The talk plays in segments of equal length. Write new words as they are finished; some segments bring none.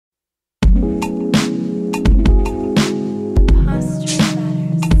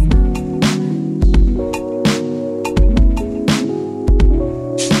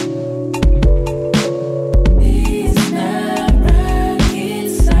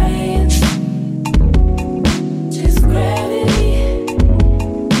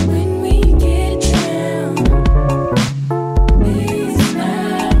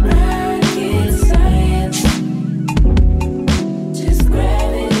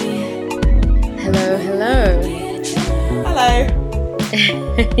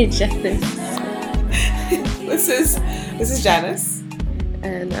Hey Janice. This is Janice.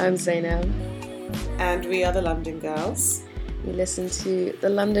 And I'm Zainab. And we are the London Girls. You listen to the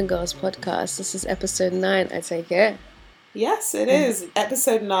London Girls podcast. This is episode 9, I take it. Yes, it is.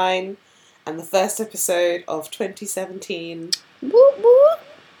 Episode 9 and the first episode of 2017. Whoop whoop.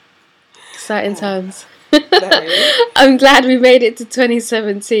 Exciting times. Very. I'm glad we made it to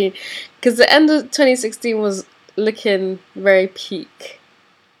 2017 because the end of 2016 was looking very peak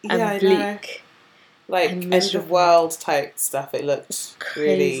and bleak. Like and end of world type stuff. It looked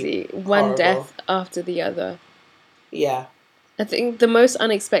crazy. Really One horrible. Death after the other. Yeah. I think the most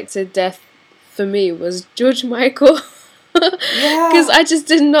unexpected death for me was George Michael. Yeah. Because I just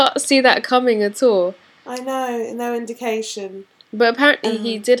did not see that coming at all. I know, no indication. But apparently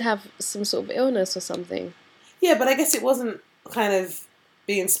he did have some sort of illness or something. Yeah, but I guess it wasn't kind of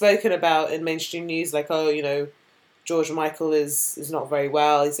being spoken about in mainstream news, like, oh, you know, George Michael is not very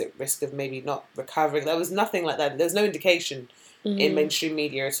well, he's at risk of maybe not recovering. There was nothing like that. There was no indication in mainstream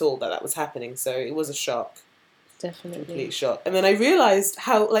media at all that was happening, so it was a shock. Definitely. Complete shock. And then I realised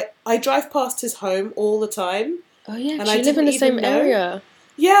how, like, I drive past his home all the time. Oh yeah, and you live in the same area.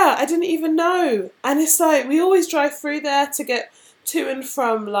 Yeah, I didn't even know. And it's like, we always drive through there to get to and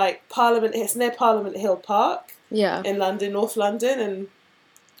from, like, Parliament. It's near Parliament Hill Park. Yeah. In London, North London. And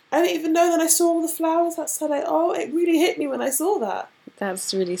I didn't even know. Then I saw all the flowers outside. Like, oh, it really hit me when I saw that.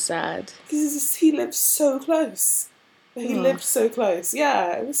 That's really sad. Because he lived so close. He lived so close.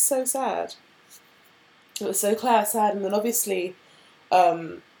 Yeah, it was so sad. It was so sad. And then obviously,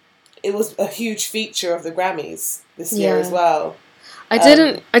 it was a huge feature of the Grammys this year as well. I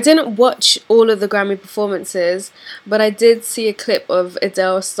didn't watch all of the Grammy performances, but I did see a clip of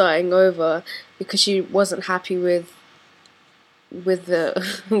Adele starting over because she wasn't happy with the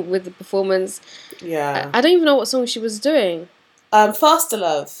with the performance. Yeah. I don't even know what song she was doing. Faster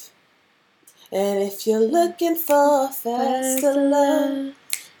Love. And if you're looking for faster love,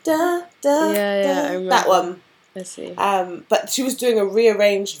 da da yeah, I remember. That one. I see. But she was doing a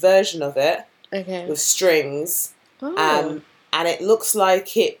rearranged version of it. Okay. With strings. Oh. And it looks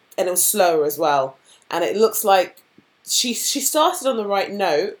like it, and it was slower as well. And it looks like she started on the right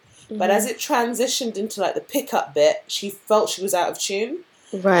note, but as it transitioned into like the pickup bit, she felt she was out of tune.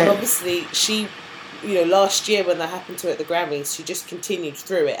 Right. And obviously she, you know, last year when that happened to her at the Grammys, she just continued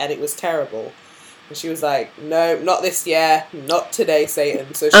through it, and it was terrible. And she was like, "No, not this year, not today,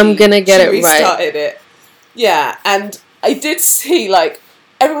 Satan." So I'm gonna get it right. She restarted it. Yeah, and I did see like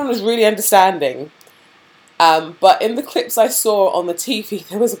everyone was really understanding. But in the clips I saw on the TV,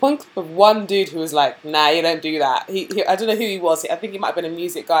 there was one clip of one dude who was like, "Nah, you don't do that." He I don't know who he was. I think he might have been a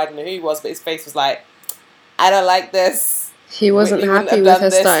music guy. I don't know who he was, but his face was like, "I don't like this." He wasn't happy with her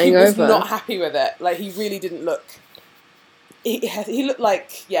starting over. He was not happy with it. Like, he really didn't look... He looked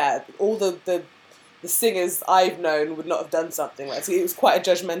like, all the singers I've known would not have done something like that. So it was quite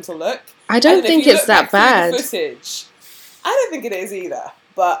a judgmental look. I don't think it's that bad. Footage, I don't think it is either,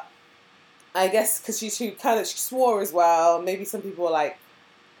 but I guess because she swore as well. Maybe some people were like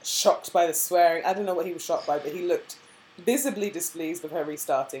shocked by the swearing. I don't know what he was shocked by, but he looked visibly displeased with her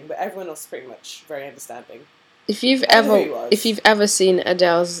restarting. But everyone else was pretty much very understanding. If you've ever seen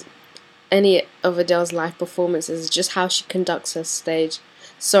any of Adele's live performances, just how she conducts herself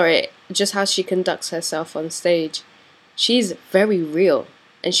on stage, she's very real,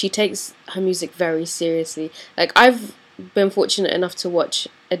 and she takes her music very seriously. Like, I've been fortunate enough to watch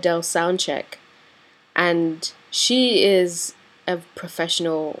Adele's soundcheck, and she is a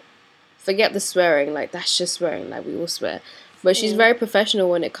professional. Forget the swearing, like, that's just swearing, like, we all swear, but she's very professional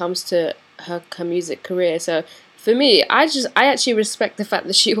when it comes to her music career. So for me, I actually respect the fact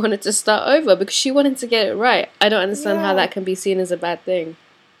that she wanted to start over because she wanted to get it right. I don't understand how that can be seen as a bad thing.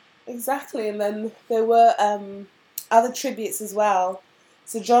 Exactly. And then there were other tributes as well.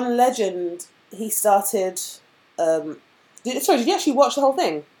 So John Legend, he started... did you actually watch the whole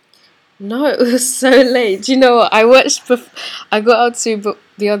thing? No, it was so late. Do you know what? I got out to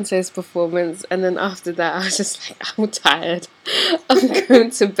Beyonce's performance, and then after that, I was just like, I'm tired. I'm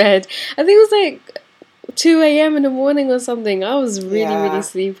going to bed. I think it was like 2 a.m. in the morning or something. I was really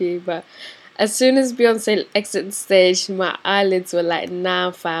sleepy, but as soon as Beyonce exited the stage, my eyelids were like,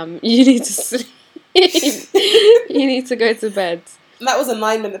 nah, fam, you need to sleep. You need to go to bed. That was a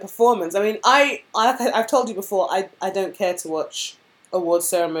 9-minute performance. I mean, I've told you before, I don't care to watch award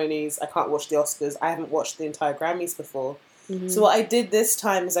ceremonies. I can't watch the Oscars. I haven't watched the entire Grammys before. So what I did this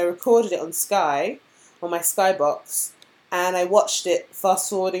time is I recorded it on my Sky box, and I watched it fast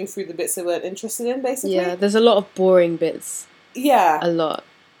forwarding through the bits I weren't interested in, basically. Yeah, there's a lot of boring bits. Yeah. A lot.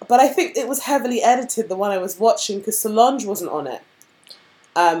 But I think it was heavily edited, the one I was watching, because Solange wasn't on it.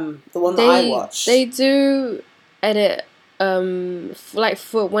 The one that I watched. They do edit, like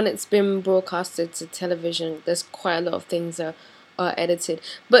for when it's been broadcasted to television, there's quite a lot of things that are edited.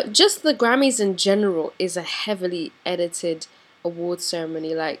 But just the Grammys in general is a heavily edited award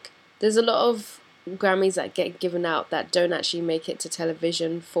ceremony. Like, there's a lot of Grammys that get given out that don't actually make it to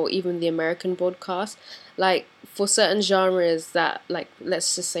television for even the American broadcast. Like, for certain genres that, like,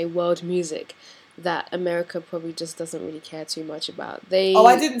 let's just say world music, that America probably just doesn't really care too much about.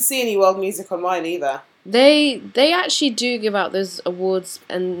 I didn't see any world music on mine either. They actually do give out those awards,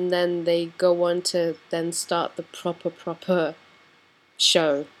 and then they go on to then start the proper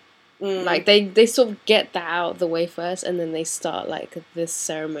show. Like, they sort of get that out of the way first, and then they start, like, this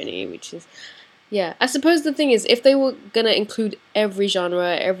ceremony, which is... Yeah, I suppose the thing is, if they were going to include every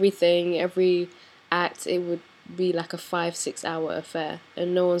genre, everything, every act, it would be like a 5-6 hour affair,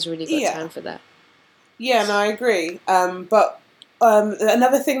 and no one's really got time for that. Yeah, no, I agree. But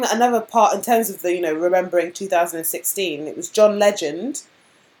another part in terms of the, remembering 2016, it was John Legend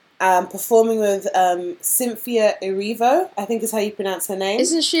performing with Cynthia Erivo, I think is how you pronounce her name.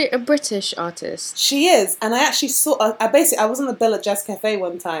 Isn't she a British artist? She is, and I actually saw. I was on the bill at Jazz Cafe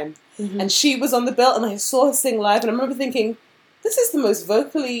one time, and she was on the bill, and I saw her sing live, and I remember thinking, this is the most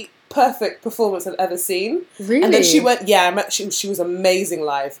vocally perfect performance I've ever seen. Really? And then she went, she was amazing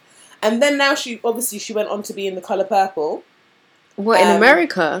live. And then now she went on to be in The Colour Purple. What, in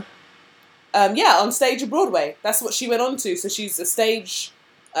America? On stage at Broadway. That's what she went on to. So she's a stage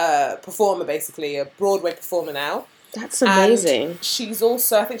performer, basically, a Broadway performer now. That's amazing. And she's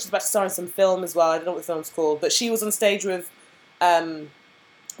also, I think she's about to star in some film as well. I don't know what the film's called. But she was on stage with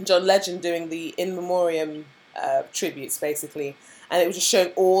John Legend doing the In Memoriam tributes, basically. And it was just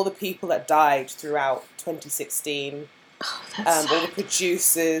showing all the people that died throughout 2016. Oh, that's all the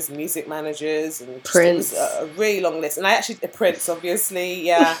producers, music managers, and Prince. It was a really long list. And Prince, obviously,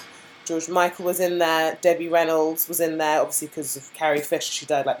 yeah. George Michael was in there. Debbie Reynolds was in there, obviously because of Carrie Fisher. She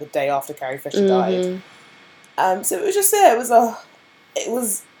died like the day after Carrie Fisher died. So it was just there. It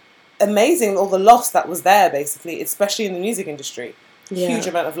was amazing, all the loss that was there, basically, especially in the music industry. Huge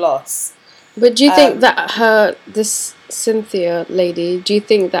amount of loss. But do you think that this Cynthia lady, do you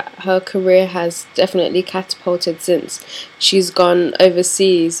think that her career has definitely catapulted since she's gone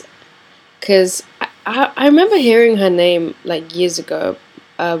overseas? Because I remember hearing her name like years ago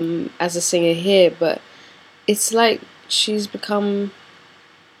as a singer here, but it's like she's become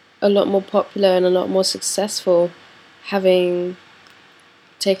a lot more popular and a lot more successful having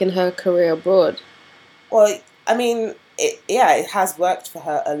taken her career abroad. Well, I mean... it has worked for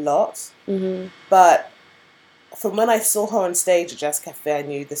her a lot, but from when I saw her on stage at Jazz Cafe, I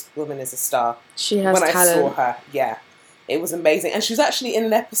knew this woman is a star. She has talent. I saw her, it was amazing. And she was actually in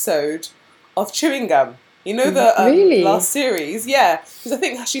an episode of Chewing Gum. You know the really? Last series? Yeah, because I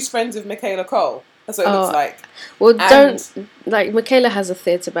think she's friends with Michaela Cole. That's what it looks like. Well, Michaela has a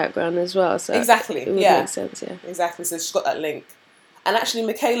theatre background as well, so exactly, it would make sense, Exactly, so she's got that link. And actually,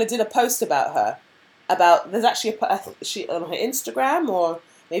 Michaela did a post about her. There's actually she on her Instagram, or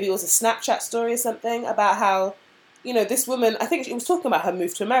maybe it was a Snapchat story or something, about how, this woman, I think she was talking about her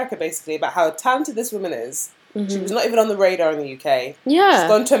move to America, basically, about how talented this woman is. She was not even on the radar in the UK. Yeah. She's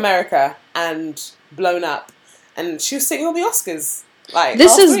gone to America and blown up. And she was singing all the Oscars,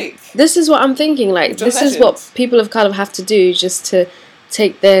 last week. This is what I'm thinking, like, this is what people of colour have to do just to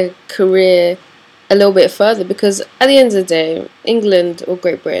take their career a little bit further, because at the end of the day, England or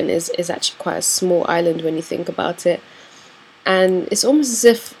Great Britain is actually quite a small island when you think about it, and it's almost as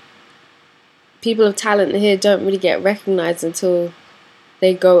if people of talent here don't really get recognised until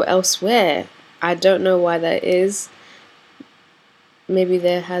they go elsewhere. I don't know why that is. Maybe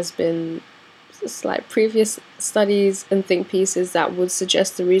there has been like previous studies and think pieces that would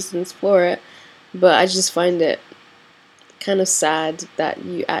suggest the reasons for it, but I just find it kind of sad that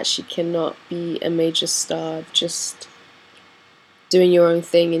you actually cannot be a major star of just doing your own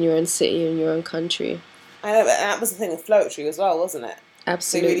thing in your own city, in your own country. I know, but that was the thing with Floetry as well, wasn't it?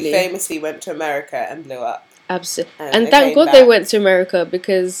 Absolutely. They really famously went to America and blew up. Absolutely. And thank God they went to America,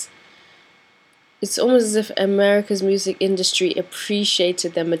 because it's almost as if America's music industry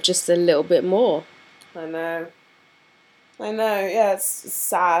appreciated them just a little bit more. I know, yeah, it's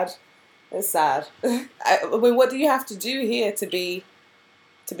sad. It's sad. I mean, what do you have to do here to be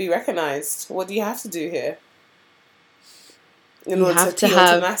recognised? What do you have to do here in order to appeal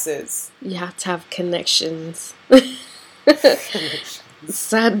to masses? You have to have connections.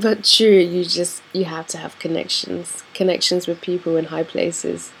 Sad but true. You have to have connections with people in high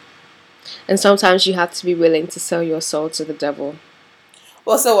places, and sometimes you have to be willing to sell your soul to the devil.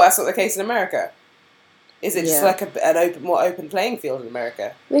 Well, so that's not the case in America. Is it just like an more open playing field in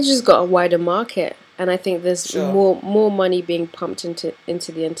America? They just got a wider market, and I think there's Sure. more money being pumped into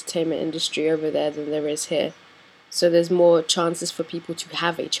the entertainment industry over there than there is here. So there's more chances for people to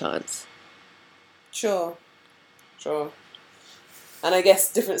have a chance. Sure. And I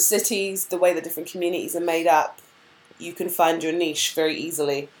guess different cities, the way that different communities are made up, you can find your niche very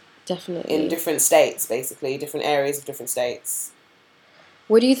easily. Definitely. In different states, basically, different areas of different states.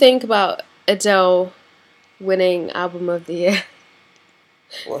 What do you think about Adele winning Album of the Year?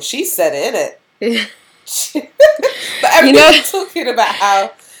 Well, she said it, innit? But everyone's talking about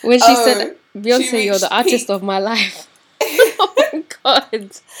how... When she said, Beyonce, you're the artist of my life. Oh my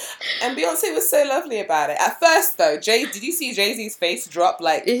God. And Beyonce was so lovely about it. At first, though, did you see Jay-Z's face drop?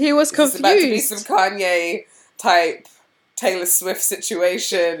 Like, he was confused. It's about to be some Kanye type Taylor Swift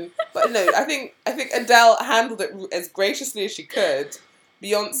situation. But no, I think Adele handled it as graciously as she could.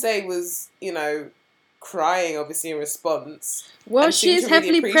 Beyonce was, crying, obviously, in response. Well, she is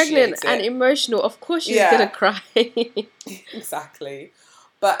heavily pregnant and emotional. Of course she's going to cry. Exactly.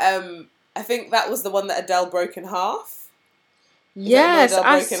 But I think that was the one that Adele broke in half. Yes,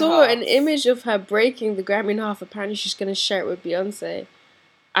 I saw an image of her breaking the Grammy in half. Apparently she's going to share it with Beyonce.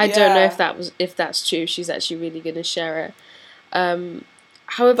 I don't know if that's true. She's actually really going to share it.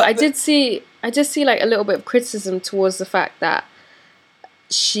 However, I did see like a little bit of criticism towards the fact that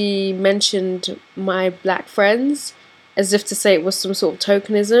she mentioned my black friends as if to say it was some sort of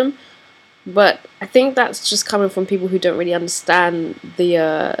tokenism. But I think that's just coming from people who don't really understand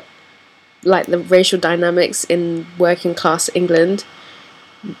the racial dynamics in working class England.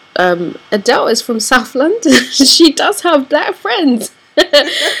 Adele is from South London. She does have black friends.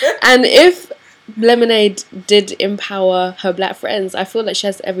 And if Lemonade did empower her black friends, I feel like she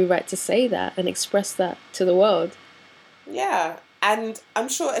has every right to say that and express that to the world. Yeah, and I'm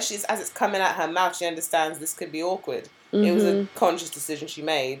sure as it's coming out her mouth, she understands this could be awkward. Mm-hmm. It was a conscious decision she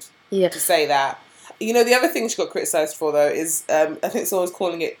made to say that. The other thing she got criticised for, though, is I think someone was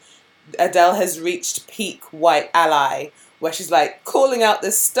calling it Adele has reached peak white ally, where she's like calling out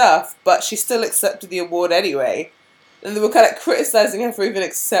this stuff, but she still accepted the award anyway. And they were kind of criticising her for even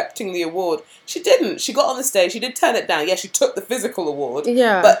accepting the award. She didn't. She got on the stage. She did turn it down. Yeah, she took the physical award.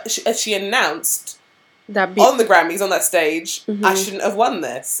 Yeah. But she announced that on the Grammys, on that stage, I shouldn't have won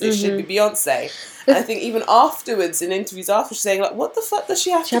this. It should be Beyonce. And I think even afterwards, in interviews after, she's saying, like, what the fuck does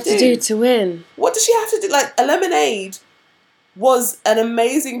she have to do to win? What does she have to do? Like, a Lemonade was an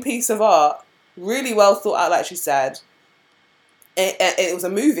amazing piece of art. Really well thought out, like she said. It was a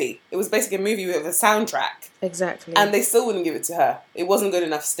movie. It was basically a movie with a soundtrack. Exactly. And they still wouldn't give it to her. It wasn't good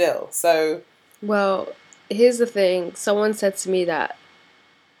enough still. So... Well, here's the thing. Someone said to me that,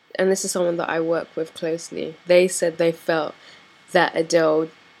 and this is someone that I work with closely, they said they felt that Adele,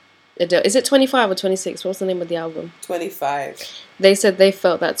 is it 25 or 26? What's the name of the album? 25. They said they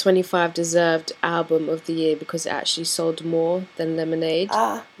felt that 25 deserved Album of the Year because it actually sold more than Lemonade.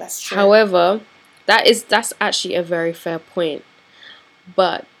 Ah, that's true. However, that's actually a very fair point.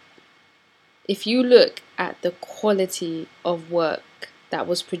 But if you look at the quality of work that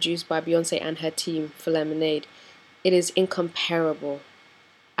was produced by Beyonce and her team for Lemonade, it is incomparable.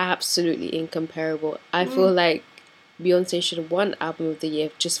 Absolutely incomparable. I feel like Beyonce should have won Album of the Year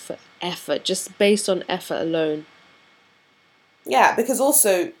just for effort, just based on effort alone. Yeah, because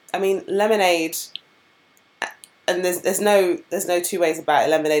also, I mean, Lemonade, and there's no two ways about it.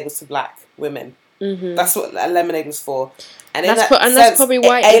 Lemonade was for black women. Mm-hmm. That's what Lemonade was for. And that's probably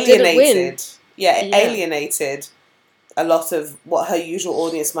why it didn't win. Yeah, it alienated a lot of what her usual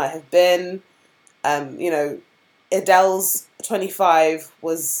audience might have been. Adele's 25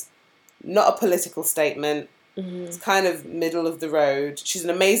 was not a political statement. Mm-hmm. It's kind of middle of the road. She's an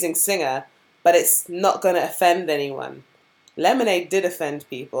amazing singer, but it's not going to offend anyone. Lemonade did offend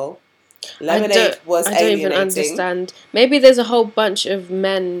people. Lemonade was alienating. I don't even understand. Maybe there's a whole bunch of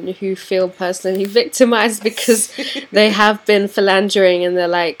men who feel personally victimized because they have been philandering and they're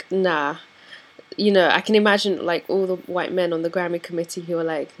like, nah. I can imagine like all the white men on the Grammy committee who are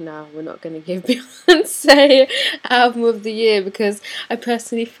like, nah, we're not going to give Beyonce Album of the Year because I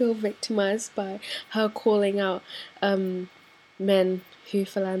personally feel victimized by her calling out men who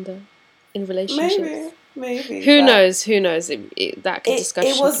philander in relationships. Maybe. Who knows? That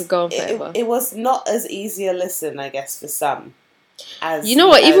discussion could go on forever. It was not as easy a listen, I guess, for some.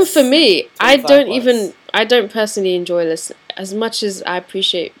 Even for me, I don't personally enjoy listening. As much as I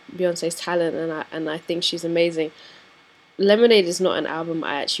appreciate Beyonce's talent and I think she's amazing, Lemonade is not an album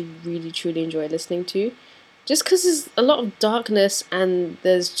I actually really truly enjoy listening to. Just because there's a lot of darkness and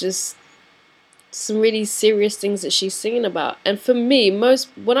there's just some really serious things that she's singing about. And for me,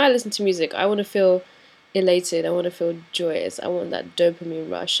 when I listen to music, I want to feel elated. I want to feel joyous. I want that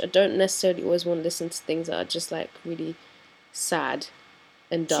dopamine rush. I don't necessarily always want to listen to things that are just like really sad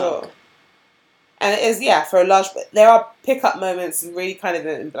and dark. Sure. And it is, yeah, for a large... There are pick-up moments and really kind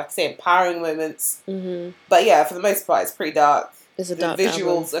of, like I say, empowering moments. Mm-hmm. But yeah, for the most part, it's pretty dark. It's a The dark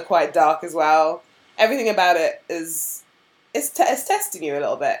visuals album. are quite dark as well. Everything about it is... It's testing you a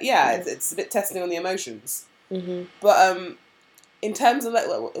little bit. Yeah, it's a bit testing on the emotions. Mm-hmm. But in terms of like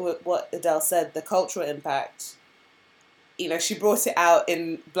what Adele said, the cultural impact, you know, she brought it out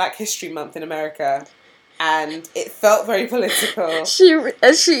in Black History Month in America, and it felt very political. She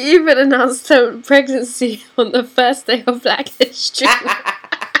even announced her pregnancy on the first day of Black History.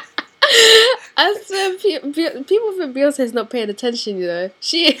 I swear, people think Beyonce's not paying attention. You know,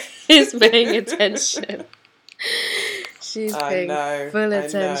 she is paying attention. She's paying full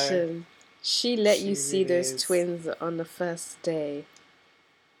attention. She let you see really those twins on the first day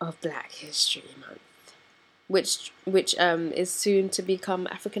of Black History Month, which is soon to become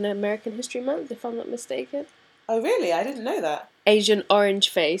African American History Month, if I'm not mistaken. Oh, really? I didn't know that. Asian Orange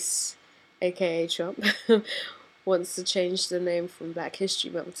Face, aka Trump, wants to change the name from Black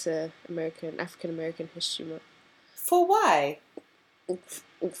History Month to African American History Month. For why?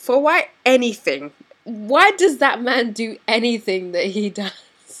 For why anything? Why does that man do anything that he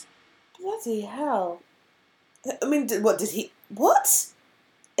does? Bloody hell. I mean, what did he... What?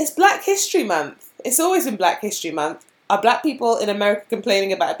 It's Black History Month. It's always been Black History Month. Are black people in America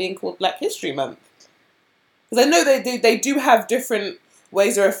complaining about it being called Black History Month? Because I know they do have different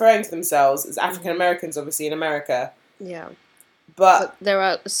ways of referring to themselves as African Americans, obviously, in America. Yeah. But there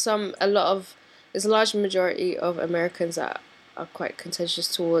are there's a large majority of Americans that are quite contentious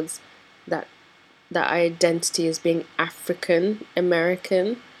towards that identity as being African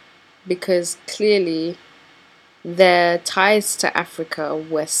American, because clearly their ties to Africa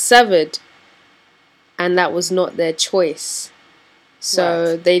were severed and that was not their choice.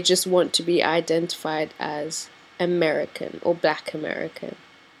 So they just want to be identified as American or Black American.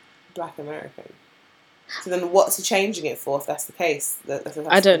 Black American. So then what's he changing it for if that's the case?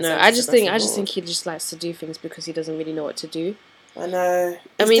 I don't know. I just think he just likes to do things because he doesn't really know what to do. I know.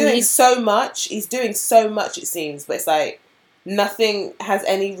 He's doing so much. He's doing so much, it seems, but it's like nothing has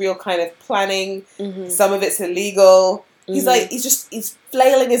any real kind of planning. Mm-hmm. Some of it's illegal. Mm-hmm. He's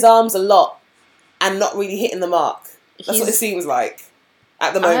flailing his arms a lot and not really hitting the mark. That's what it seems like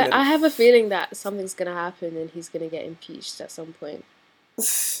at the moment. I have a feeling that something's going to happen and he's going to get impeached at some point.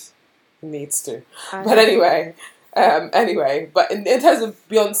 He needs to. But anyway, but in terms of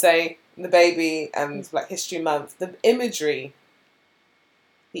Beyonce and the baby and Black History Month, the imagery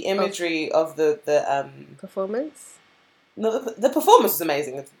of the performance. No, the performance was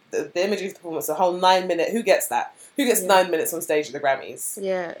amazing. The imagery of the performance, the whole 9 minute. Who gets that? Who gets 9 minutes on stage at the Grammys?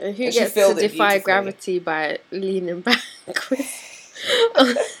 Yeah, and who gets to defy gravity by leaning backwards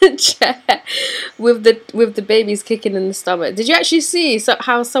on the chair with the babies kicking in the stomach? Did you actually see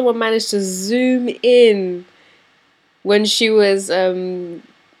how someone managed to zoom in when she was in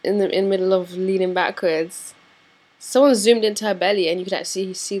the middle of leaning backwards? Someone zoomed into her belly, and you could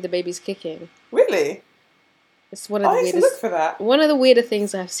actually see the babies kicking. Really? It's one of the weirdest. Look for that. One of the weirder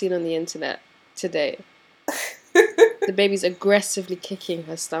things I've seen on the internet today. The baby's aggressively kicking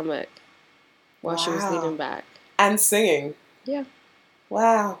her stomach while she was leaning back and singing. Yeah.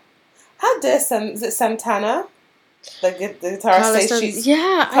 Wow. How dare is it Santana? The guitarist.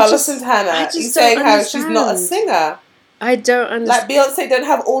 Carlos Santana. He's saying how she's not a singer. I don't understand. Like Beyonce don't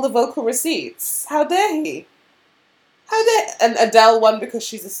have all the vocal receipts. How dare he? And Adele won because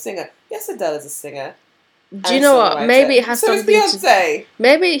she's a singer. Yes, Adele is a singer. Do you know what? Maybe it has something Beyonce.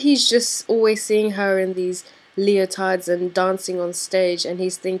 Maybe he's just always seeing her in these leotards and dancing on stage, and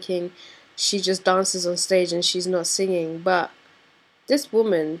he's thinking she just dances on stage and she's not singing. But this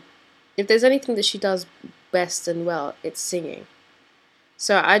woman, if there's anything that she does best and well, it's singing.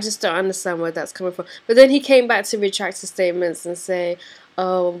 So I just don't understand where that's coming from. But then he came back to retract his statements and say,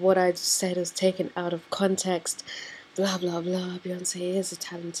 "Oh, what I said was taken out of context. Blah blah blah. Beyonce is a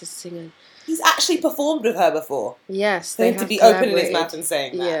talented singer." He's actually performed with her before. Yes, they have to be opening his mouth and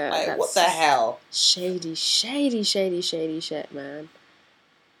saying that. Yeah, like, what the hell? Shady shit, man.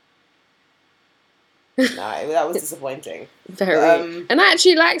 No, that was disappointing. Very. And I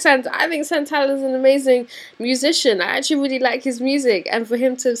actually like Santana. I think Santana's an amazing musician. I actually really like his music, and for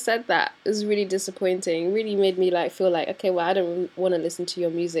him to have said that is really disappointing. It really made me feel like, okay, well, I don't want to listen to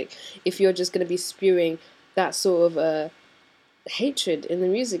your music if you're just going to be spewing that sort of hatred in the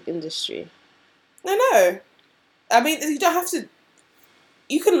music industry. I know. I mean, you don't have to.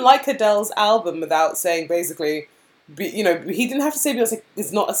 You can like Adele's album without saying basically he didn't have to say Beyonce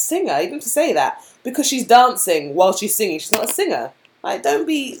is not a singer. He didn't have to say that because she's dancing while she's singing. She's not a singer. Like, don't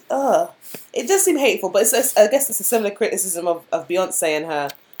be. It does seem hateful, but I guess it's a similar criticism of Beyonce and her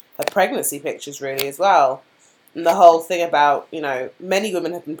pregnancy pictures, really, as well. And the whole thing about, many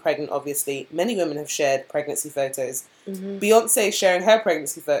women have been pregnant, obviously. Many women have shared pregnancy photos. Mm-hmm. Beyonce sharing her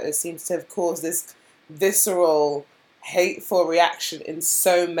pregnancy photos seems to have caused this visceral, hateful reaction in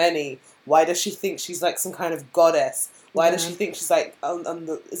so many. Why does she think she's like some kind of goddess? Why does she think she's like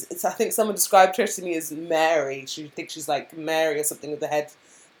I think someone described her to me as Mary. She thinks she's like Mary or something with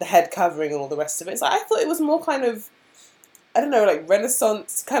the head covering and all the rest of it. So I thought it was more kind of, I don't know, like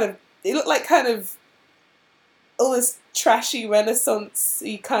Renaissance kind of. It looked like kind of all this trashy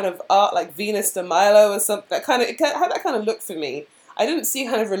Renaissance-y kind of art, like Venus de Milo or something. It had that kind of look for me. I didn't see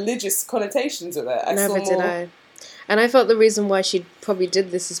kind of religious connotations with it. Never did I. And I felt the reason why she probably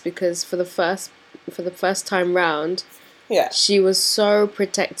did this is because for the first time round, she was so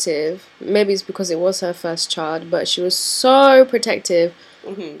protective. Maybe it's because it was her first child, but she was so protective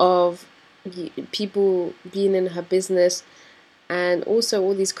of people being in her business, and also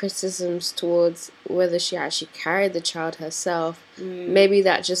all these criticisms towards whether she actually carried the child herself. Maybe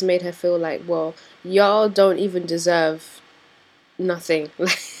that just made her feel like, well, y'all don't even deserve nothing.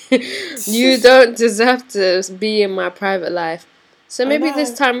 You don't deserve to be in my private life. So maybe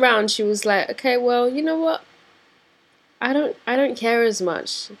this time round she was like, okay, well, you know what? I don't care as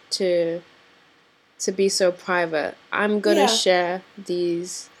much to be so private. I'm gonna share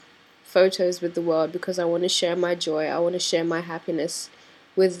these photos with the world because I want to share my joy. I want to share my happiness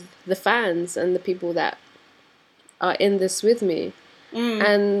with the fans and the people that are in this with me.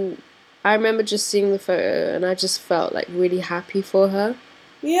 And I remember just seeing the photo and I just felt like really happy for her.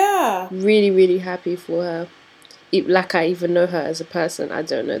 Yeah. Really, really happy for her. Like I even know her as a person. I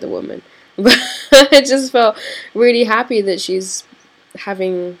don't know the woman. But I just felt really happy that she's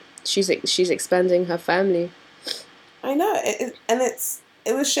expanding her family. I know.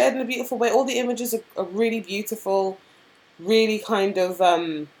 It was shared in a beautiful way. All the images are really beautiful. Really kind of,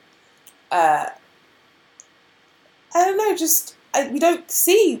 I don't know, just... we don't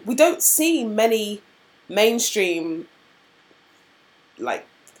see many mainstream, like,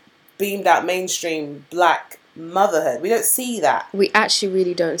 beamed out mainstream black motherhood. We don't see that. We actually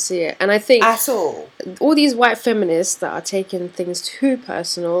really don't see it. And I think at all these white feminists that are taking things too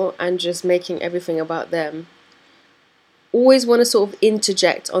personal and just making everything about them always want to sort of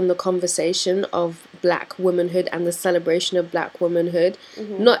interject on the conversation of black womanhood and the celebration of black womanhood.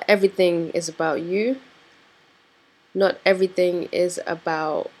 Not everything is about you. Not everything is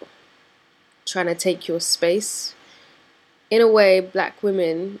about trying to take your space. In a way, black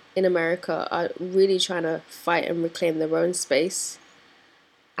women in America are really trying to fight and reclaim their own space.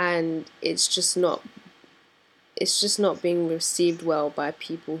 And it's just not being received well by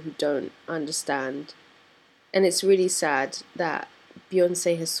people who don't understand. And it's really sad that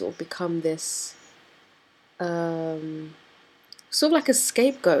Beyonce has sort of become this sort of like a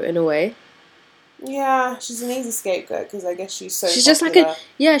scapegoat in a way. Yeah, she's an easy scapegoat because I guess she's she's popular,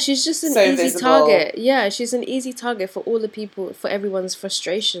 she's just an easy visible target. Yeah, she's an easy target for all the people, for everyone's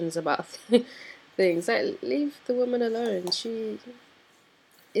frustrations about things. Like, leave the woman alone. She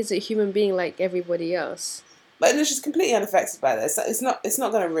is a human being like everybody else. But no, she's completely unaffected by this. It's not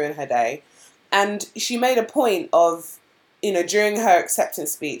going to ruin her day. And she made a point of, during her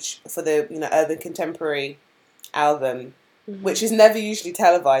acceptance speech for the Urban Contemporary album, which is never usually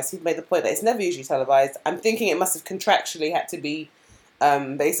televised. He'd made the point that it's never usually televised. I'm thinking it must have contractually had to be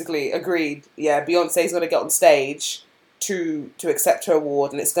basically agreed. Yeah, Beyonce's going to get on stage to accept her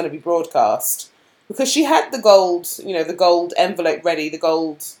award, and it's going to be broadcast. Because she had the gold envelope ready, the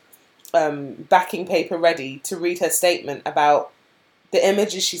gold backing paper ready to read her statement about the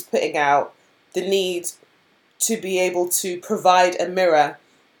images she's putting out, the need to be able to provide a mirror,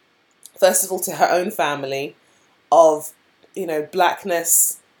 first of all, to her own family, of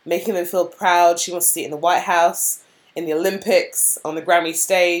blackness, making them feel proud. She wants to see it in the White House, in the Olympics, on the Grammy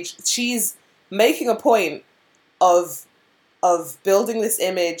stage. She's making a point of building this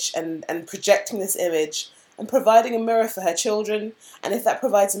image and projecting this image and providing a mirror for her children. And if that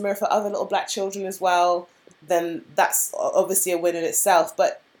provides a mirror for other little black children as well, then that's obviously a win in itself.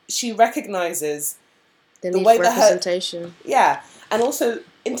 But she recognises the way that representation. And also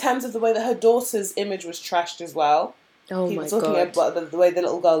in terms of the way that her daughter's image was trashed as well. Oh my God. He was talking about the way the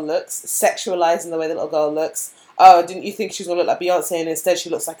little girl looks, sexualising the way the little girl looks. Oh, didn't you think she was going to look like Beyonce? And instead she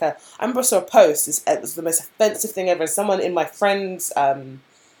looks like I remember I saw a post. It was the most offensive thing ever. Someone in my friends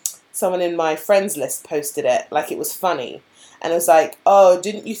list posted it like it was funny. And it was like, oh,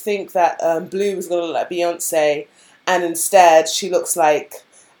 didn't you think that Blue was going to look like Beyonce? and instead she looks like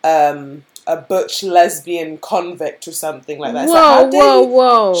a butch lesbian convict or something like that. It's like, how dare you?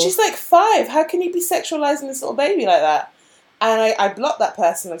 Whoa. She's like 5. How can you be sexualizing this little baby like that? And I blocked that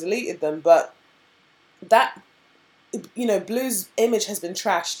person. I deleted them. But that, Blue's image has been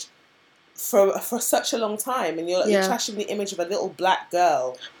trashed for such a long time, and you're trashing the image of a little black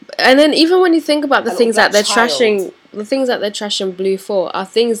girl. And then even when you think about the things that they're trashing Blue for are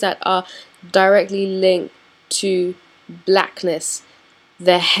things that are directly linked to blackness.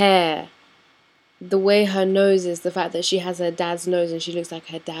 The hair, the way her nose is, the fact that she has her dad's nose and she looks like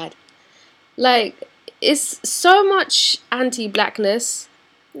her dad. Like, it's so much anti-blackness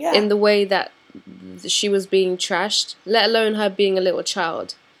in the way that she was being trashed, let alone her being a little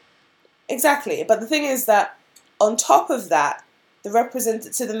child. Exactly. But the thing is that on top of that,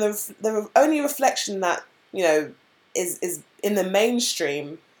 the only reflection that, is in the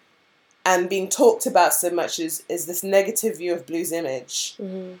mainstream and being talked about so much is this negative view of Blue's image.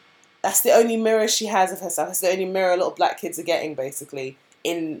 Mm-hmm. That's the only mirror she has of herself. That's the only mirror little black kids are getting, basically,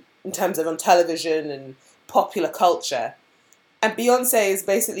 in terms of on television and popular culture. And Beyonce is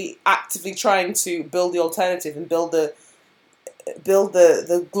basically actively trying to build the alternative and build the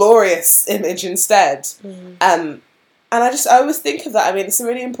glorious image instead. Mm-hmm. And I always think of that. I mean, it's a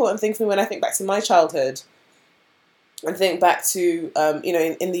really important thing for me when I think back to my childhood and think back to,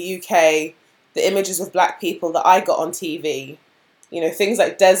 in the UK, the images of black people that I got on TV. Things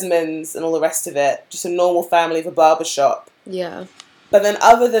like Desmond's and all the rest of it. Just a normal family of a barbershop. Yeah. But then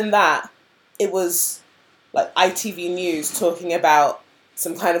other than that, it was like ITV News talking about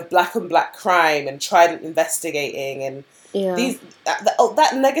some kind of black on black crime and Trident investigating and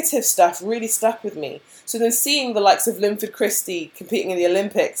that negative stuff really stuck with me. So then seeing the likes of Linford Christie competing in the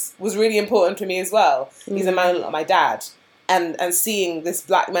Olympics was really important to me as well. Mm. He's a man like my dad. And seeing this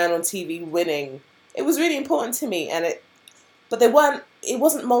black man on TV winning, it was really important to me. But it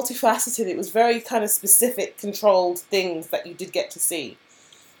wasn't multifaceted. It was very kind of specific, controlled things that you did get to see.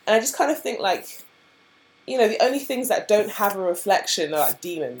 And I just kind of think like, the only things that don't have a reflection are like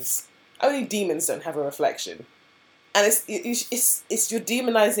demons. Only demons don't have a reflection. And it's you're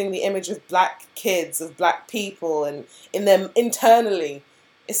demonizing the image of black kids, of black people, and in them internally,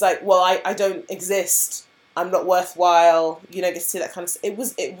 it's like, well, I don't exist. I'm not worthwhile. Get to see that kind of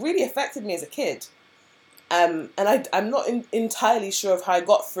stuff. It really affected me as a kid. And I'm not entirely sure of how I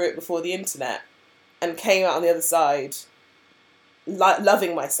got through it before the internet and came out on the other side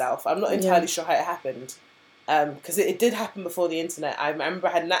loving myself. I'm not entirely sure how it happened. Because it did happen before the internet. I remember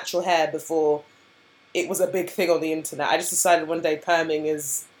I had natural hair before it was a big thing on the internet. I just decided one day perming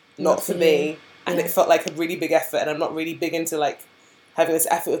is not for me. And it felt like a really big effort, and I'm not really big into like having this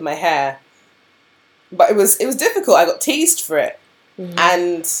effort with my hair. But it was difficult. I got teased for it. Mm-hmm.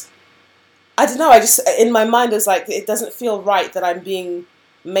 And I don't know, I just, in my mind, it was like, it doesn't feel right that I'm being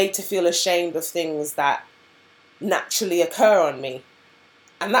made to feel ashamed of things that naturally occur on me.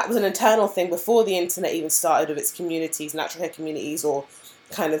 And that was an internal thing before the internet even started with its communities, natural hair communities, or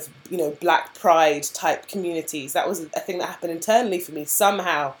kind of, black pride type communities. That was a thing that happened internally for me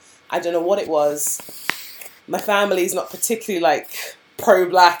somehow. I don't know what it was. My family's not particularly like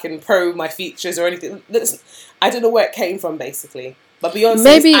pro-black and pro my features or anything. I don't know where it came from, basically. But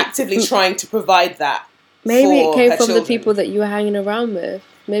Beyonce is actively trying to provide that. Maybe it came from the people that you were hanging around with.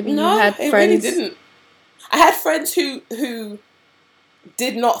 Maybe you had friends. No, it really didn't. I had friends who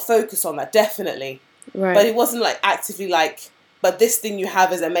did not focus on that, definitely. Right. But it wasn't like actively like, but this thing you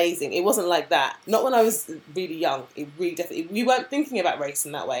have is amazing. It wasn't like that. Not when I was really young. It really definitely, we weren't thinking about race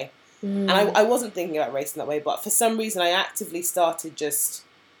in that way. Mm. And I wasn't thinking about race in that way, but for some reason I actively started just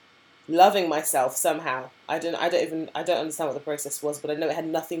loving myself somehow. I don't understand what the process was, but I know it had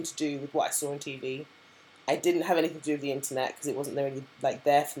nothing to do with what I saw on TV. I didn't have anything to do with the internet because it wasn't really like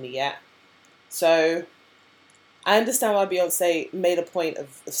there for me yet. So I understand why Beyonce made a point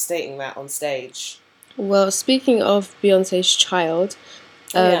of stating that on stage. Well, speaking of Beyonce's child,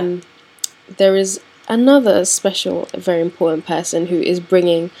 there is another special, very important person who is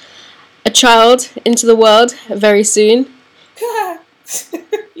bringing a child into the world very soon.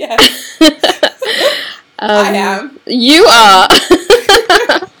 Yeah. I am. You are.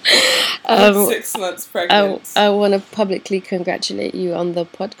 I'm 6 months pregnant. I want to publicly congratulate you on the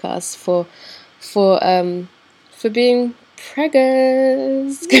podcast for being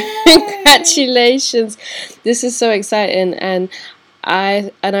preggers. Congratulations. This is so exciting, and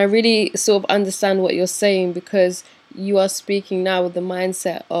I really sort of understand what you're saying, because you are speaking now with the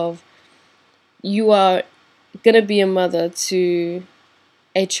mindset of you are going to be a mother to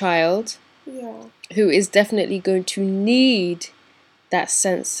a child who is definitely going to need that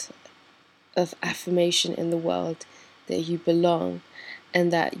sense of affirmation in the world. that you belong,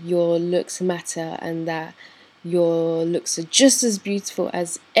 and that your looks matter, and that your looks are just as beautiful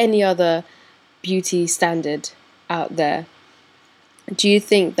as any other beauty standard out there. Do you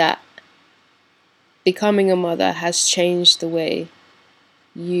think that becoming a mother has changed the way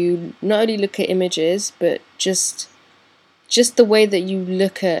you not only look at images, but just the way that you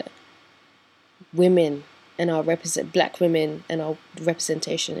look at women and our black women and our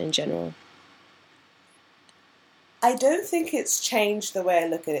representation in general? I don't think it's changed the way I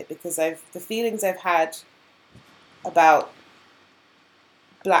look at it, because the feelings I've had about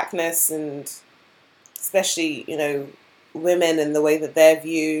blackness, and especially, women and the way that they're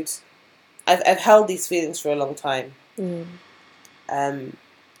viewed, I've held these feelings for a long time.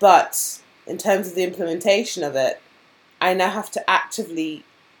 But in terms of the implementation of it, I now have to actively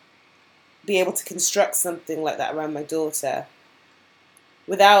be able to construct something like that around my daughter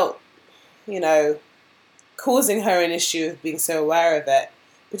without, causing her an issue of being so aware of it,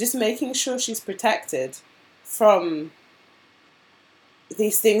 but just making sure she's protected from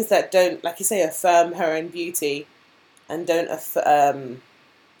these things that don't, like you say, affirm her own beauty and don't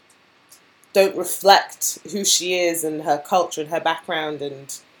reflect who she is and her culture and her background,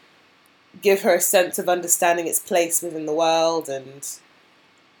 and give her a sense of understanding its place within the world. And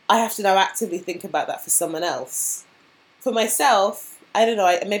I have to now actively think about that for someone else. For myself, I don't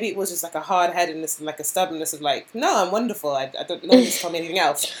know, maybe it was just like a hard-headedness and like a stubbornness of like, no, I'm wonderful, I don't know to tell me anything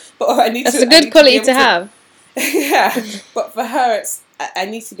else. But That's a good quality to have. Yeah, but for her, I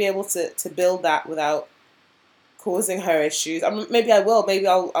need to be able to build that without causing her issues. Maybe I will, maybe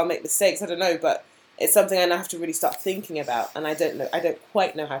I'll make mistakes, I don't know, but it's something I now have to really start thinking about, and I don't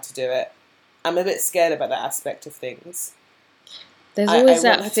quite know how to do it. I'm a bit scared about that aspect of things. There's always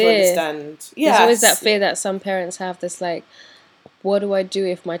that fear. There's always that fear that some parents have, this like, what do I do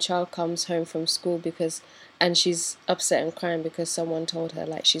if my child comes home from school and she's upset and crying because someone told her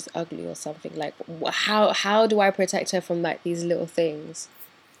like she's ugly or something? Like, how do I protect her from like these little things?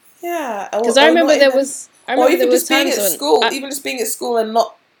 Yeah, because I remember there was times at school, even just being at school and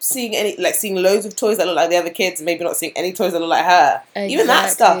not seeing seeing loads of toys that look like the other kids, and maybe not seeing any toys that look like her. Exactly. Even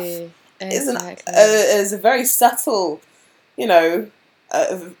that stuff is a very subtle, a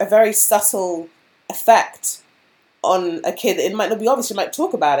very subtle effect on a kid. It might not be obvious. She might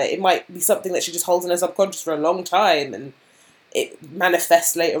talk about it. It might be something that she just holds in her subconscious for a long time, and it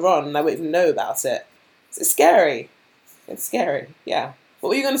manifests later on, and I won't even know about it. It's scary. It's scary. Yeah. What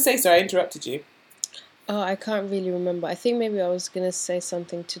were you going to say? Sorry, I interrupted you. Oh, I can't really remember. I think maybe I was going to say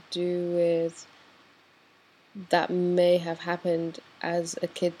something to do with that may have happened as a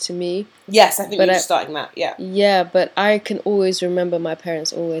kid to me. Yes, I think you're starting that. Yeah. Yeah, but I can always remember my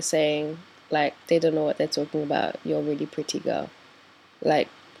parents always saying, like, they don't know what they're talking about. You're a really pretty girl. Like,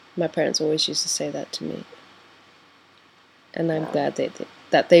 my parents always used to say that to me. And I'm glad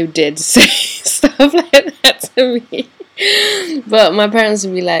that they did say stuff like that to me. But my parents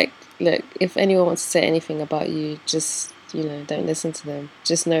would be like, look, if anyone wants to say anything about you, just, don't listen to them.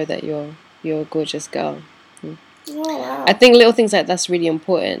 Just know that you're a gorgeous girl. Oh, wow. I think little things like that's really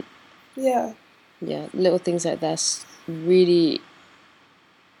important. Yeah. Yeah, little things like that's really...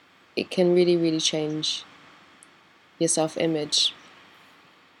 it can really, really change your self-image.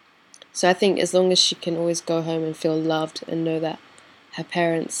 So I think as long as she can always go home and feel loved and know that her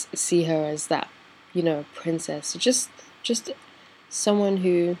parents see her as that, princess, just someone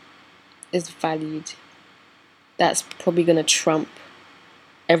who is valued, that's probably going to trump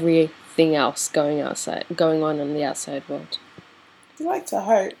everything else going on in the outside world. I like to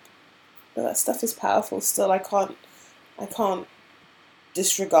hope, but that stuff is powerful still. I can't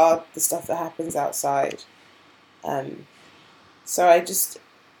disregard the stuff that happens outside. So I just,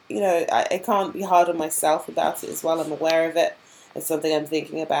 I can't be hard on myself about it as well. I'm aware of it. It's something I'm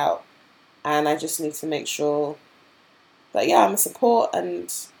thinking about. And I just need to make sure that, I'm a support,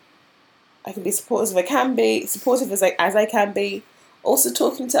 and I can be supportive as I can be, supportive as I can be. Also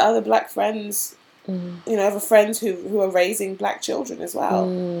talking to other black friends, other friends who are raising black children as well.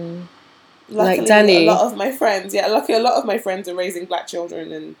 Luckily, like Danny. A lot of my friends are raising black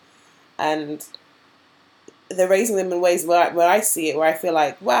children, and they're raising them in ways where I see it, where I feel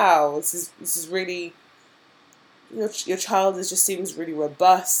like, wow, this is really, your child just seems really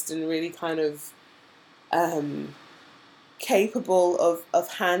robust and really kind of capable of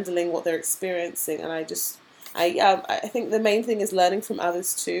handling what they're experiencing. And I think the main thing is learning from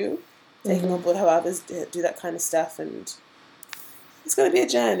others too, taking on board how others do that kind of stuff, and it's going to be a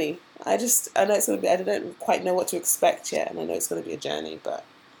journey. I know it's going to be, I don't quite know what to expect yet, and I know it's going to be a journey, but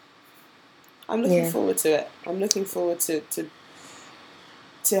I'm looking forward to it. I'm looking forward to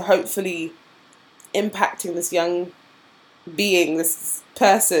hopefully impacting this young being, this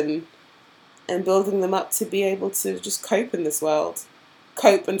person, and building them up to be able to just cope in this world,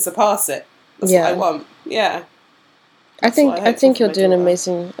 cope and surpass it. That's what I want. Yeah. I think you'll do an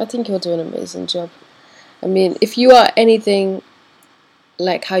amazing. I think you'll do an amazing job. I mean, if you are anything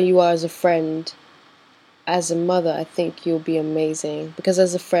like how you are as a friend, as a mother, I think you'll be amazing. Because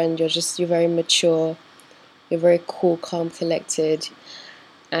as a friend, you're very mature, you're very cool, calm, collected,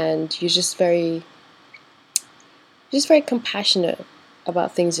 and you're just very compassionate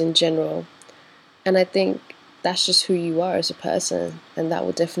about things in general. And I think that's just who you are as a person, and that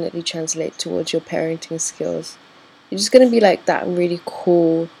will definitely translate towards your parenting skills. You're just going to be like that really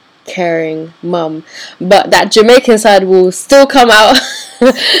cool, caring mum, but that Jamaican side will still come out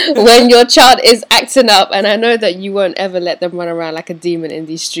when your child is acting up, and I know that you won't ever let them run around like a demon in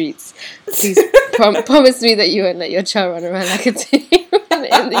these streets. Please promise me that you won't let your child run around like a demon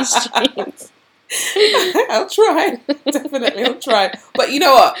in these streets. I'll try. Definitely, I'll try. But you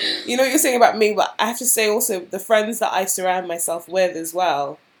know what? You know what you're saying about me, but I have to say also the friends that I surround myself with as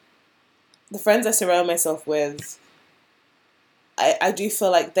well. The friends I surround myself with, I do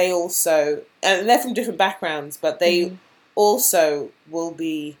feel like they also, and they're from different backgrounds, but they also will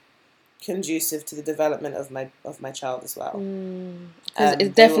be conducive to the development of my child as well. Because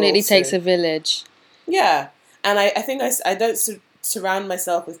it definitely takes a village. Yeah, and I think I don't surround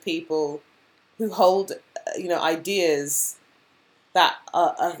myself with people who hold, ideas that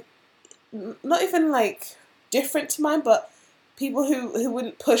are not even like different to mine, but people who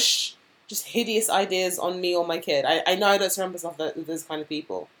wouldn't push just hideous ideas on me or my kid. I know I don't surround myself with those kind of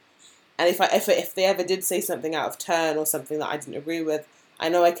people. And if they ever did say something out of turn or something that I didn't agree with, I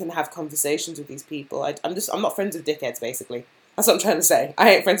know I can have conversations with these people. I'm not friends with dickheads, basically. That's what I'm trying to say.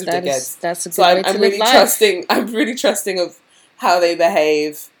 I ain't friends with dickheads. That's a good way to live life. I'm really trusting of how they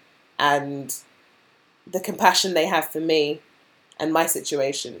behave and the compassion they have for me and my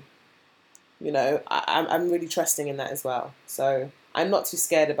situation. I'm really trusting in that as well. So I'm not too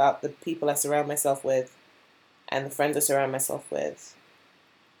scared about the people I surround myself with and the friends I surround myself with.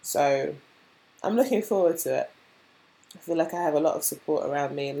 So I'm looking forward to it. I feel like I have a lot of support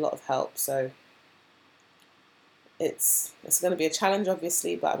around me and a lot of help. So it's going to be a challenge,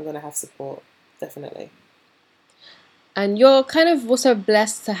 obviously, but I'm going to have support, definitely. And you're kind of also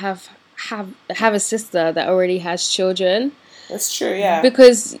blessed to have a sister that already has children. That's true, yeah.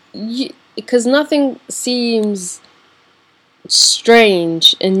 Because nothing seems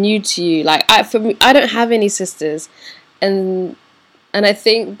strange and new to you. Like for me, I don't have any sisters, and I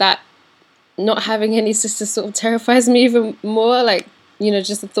think that not having any sisters sort of terrifies me even more. Like,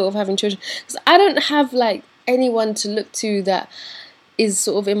 just the thought of having children, because I don't have like anyone to look to that is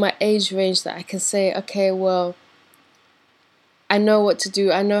sort of in my age range that I can say, okay, well, I know what to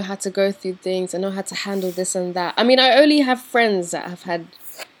do. I know how to go through things. I know how to handle this and that. I mean, I only have friends that have had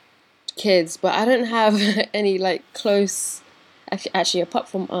kids, but I don't have any like close. Actually, apart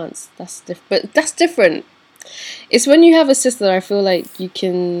from aunts, but that's different. It's when you have a sister that I feel like you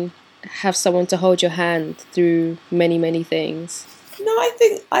can have someone to hold your hand through many, many things. No,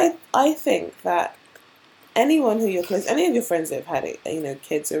 I think that anyone who you're close, any of your friends that have had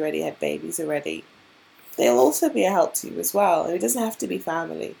kids already, had babies already, they'll also be a help to you as well. And it doesn't have to be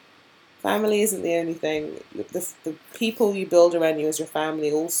family. Family isn't the only thing. The people you build around you as your family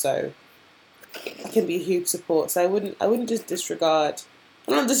also can be a huge support. So I wouldn't just disregard.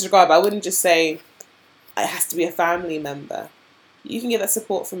 Not disregard, but I wouldn't just say it has to be a family member. You can get that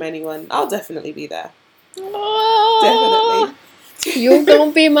support from anyone. I'll definitely be there. Oh, definitely. You're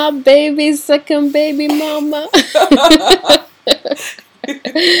gonna be my baby's second baby mama.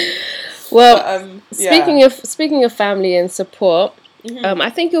 Well, speaking of family and support, I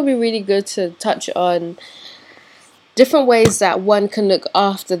think it'll be really good to touch on different ways that one can look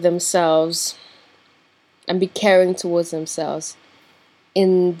after themselves and be caring towards themselves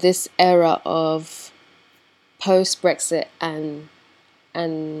in this era of post-Brexit and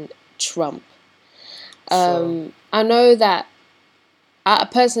Trump. Sure. I know that I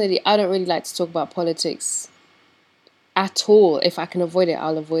don't really like to talk about politics at all. If I can avoid it,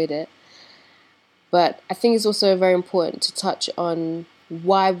 I'll avoid it. But I think it's also very important to touch on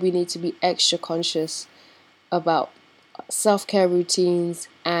why we need to be extra conscious about self-care routines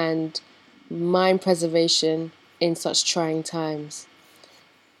and mind preservation in such trying times.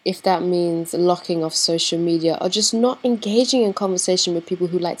 If that means locking off social media or just not engaging in conversation with people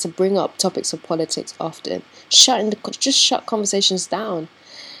who like to bring up topics of politics often. Just shut conversations down.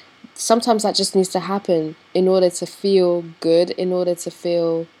 Sometimes that just needs to happen in order to feel good, in order to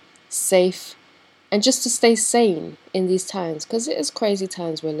feel safe, and just to stay sane in these times, because it is crazy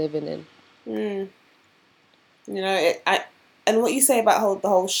times we're living in. And what you say about the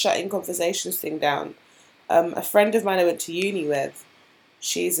whole shutting conversations thing down, a friend of mine I went to uni with,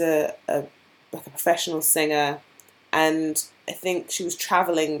 she's like a professional singer, and I think she was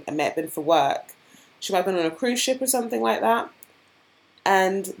traveling and may have been for work. She might have been on a cruise ship or something like that.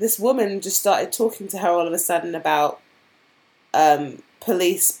 And this woman just started talking to her all of a sudden about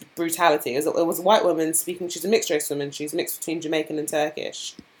police brutality. It was a white woman speaking. She's a mixed race woman. She's mixed between Jamaican and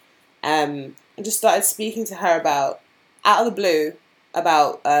Turkish. And just started speaking to her about, out of the blue,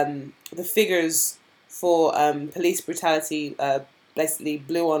 about the figures for police brutality, basically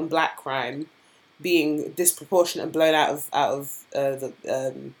blue on black crime, being disproportionate and blown out of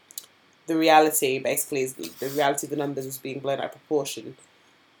the reality. Basically, is the reality of the numbers was being blown out of proportion.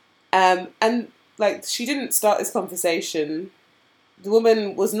 And like, she didn't start this conversation. The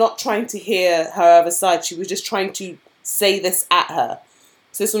woman was not trying to hear her other side. She was just trying to say this at her.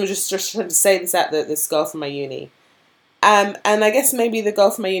 So this woman was just trying to say this at this girl from my uni. And I guess maybe the girl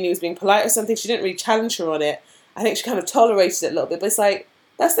from my uni was being polite or something. She didn't really challenge her on it. I think she kind of tolerated it a little bit. But it's like,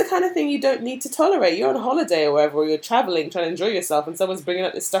 that's the kind of thing you don't need to tolerate. You're on holiday or wherever, or you're traveling, trying to enjoy yourself, and someone's bringing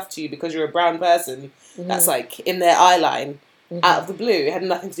up this stuff to you because you're a brown person. Mm-hmm. That's like in their eye line, out of the blue. It had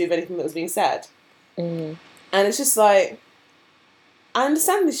nothing to do with anything that was being said. Mm-hmm. And it's just like, I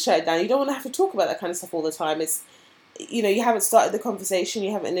understand this shut down. You don't want to have to talk about that kind of stuff all the time. It's, you know, you haven't started the conversation,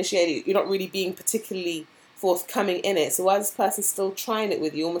 you haven't initiated it, you're not really being particularly forthcoming in it. So why is this person still trying it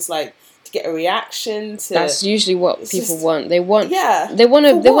with you? Almost like to get a reaction. That's usually what people want. They want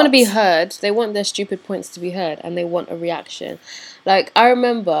to be heard. They want their stupid points to be heard, and they want a reaction. Like, I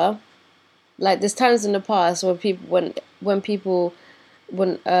remember, like, there's times in the past where people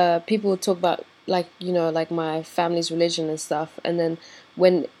talk about, like, you know, like my family's religion and stuff, and then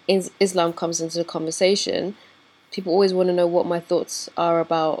when Islam comes into the conversation, people always want to know what my thoughts are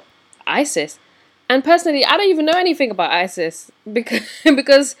about ISIS. And personally, I don't even know anything about ISIS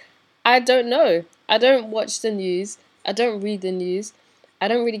because I don't know. I don't watch the news. I don't read the news. I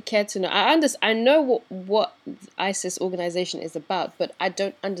don't really care to know. I know what ISIS organization is about, but I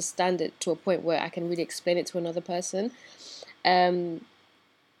don't understand it to a point where I can really explain it to another person. And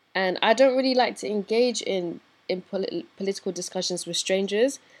I don't really like to engage in political discussions with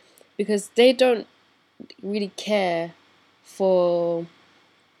strangers because they don't really care for,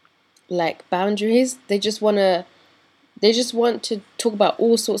 like, boundaries. They just want to talk about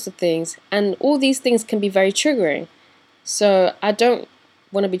all sorts of things, and all these things can be very triggering. So I don't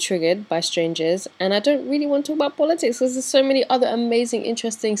want to be triggered by strangers, and I don't really want to talk about politics because there's so many other amazing,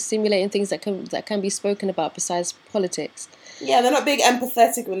 interesting, stimulating things that can be spoken about besides politics. Yeah, they're not being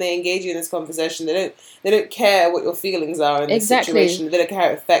empathetic when they engage you in this conversation. They don't care what your feelings are in this situation. They don't care how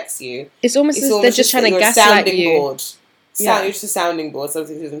it affects you. It's almost as they're just trying to gaslight you. Board. You're just a sounding board,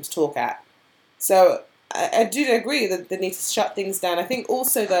 something for them to talk at. So I do agree that they need to shut things down. I think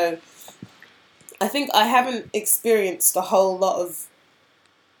also, though, I haven't experienced a whole lot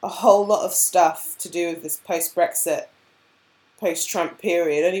of stuff to do with this post-Brexit, post-Trump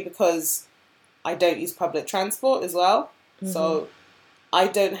period, only because I don't use public transport as well. Mm-hmm. So I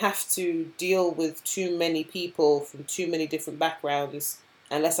don't have to deal with too many people from too many different backgrounds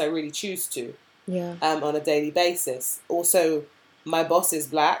unless I really choose to. Yeah. On a daily basis. Also, my boss is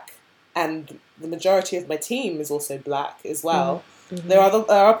black, and the majority of my team is also black as well. Mm-hmm. There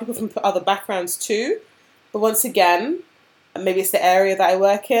are people from other backgrounds too, but once again, maybe it's the area that I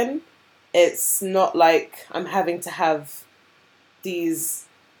work in. It's not like I'm having to have these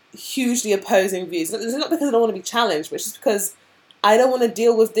hugely opposing views. It's not because I don't want to be challenged, but it's just because I don't want to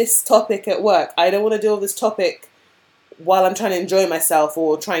deal with this topic at work. I don't want to deal with this topic while I'm trying to enjoy myself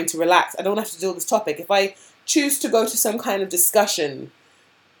or trying to relax. I don't have to deal with this topic. If I choose to go to some kind of discussion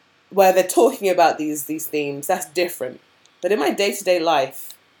where they're talking about these themes, that's different. But in my day-to-day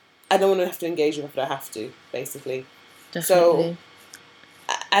life, I don't want to have to engage with if I have to, basically. Definitely. So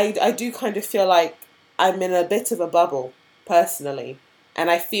I do kind of feel like I'm in a bit of a bubble, personally.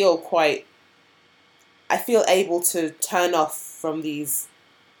 And I feel able to turn off from these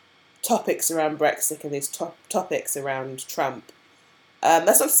topics around Brexit and these topics around Trump.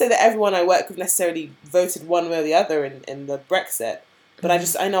 That's not to say that everyone I work with necessarily voted one way or the other in the Brexit, but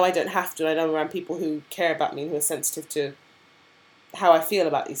I know I don't have to. I know I'm around people who care about me and who are sensitive to how I feel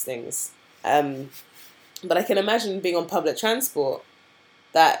about these things. But I can imagine being on public transport,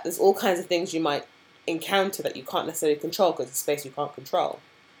 that there's all kinds of things you might encounter that you can't necessarily control because it's a space you can't control.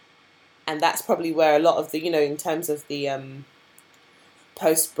 And that's probably where a lot of the, in terms of the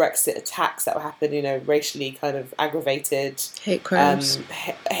post-Brexit attacks that were happening, racially kind of aggravated hate crimes,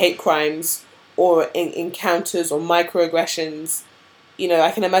 or encounters or microaggressions.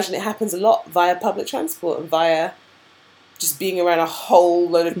 I can imagine it happens a lot via public transport and via just being around a whole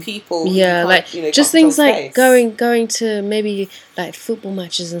load of people. Yeah, like just things like space. going to maybe like football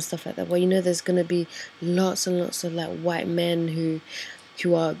matches and stuff like that, where you know there's gonna be lots and lots of like white men who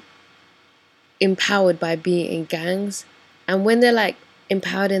are empowered by being in gangs, and when they're like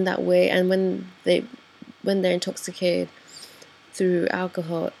empowered in that way, and when they're intoxicated through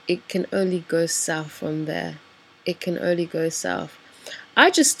alcohol, it can only go south from there. It can only go south. I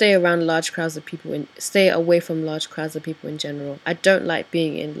just stay around large crowds of people and stay away from large crowds of people in general. I don't like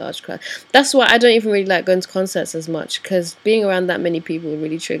being in large crowds. That's why I don't even really like going to concerts as much, because being around that many people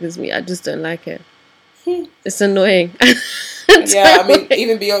really triggers me. I just don't like it. It's annoying. Yeah, I mean,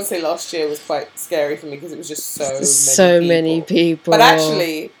 even Beyonce last year was quite scary for me because it was just so many people. But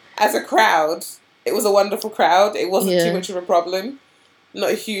actually, as a crowd, it was a wonderful crowd. It wasn't too much of a problem.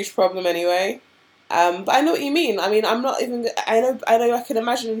 Not a huge problem anyway. But I know what you mean. I mean, I'm not even. I know. I can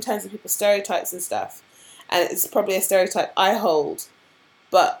imagine in terms of people's stereotypes and stuff, and it's probably a stereotype I hold.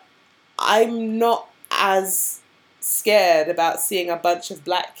 But I'm not as scared about seeing a bunch of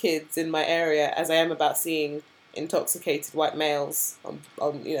black kids in my area as I am about seeing intoxicated white males on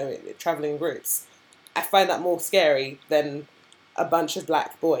traveling groups. I find that more scary than a bunch of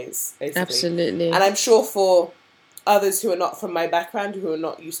black boys, basically. Absolutely. And I'm sure for others who are not from my background, who are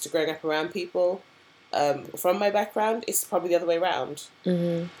not used to growing up around people from my background, it's probably the other way around.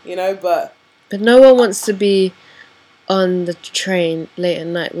 Mm-hmm. But no one wants to be on the train late at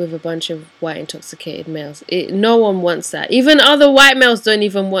night with a bunch of white intoxicated males. No one wants that. Even other white males don't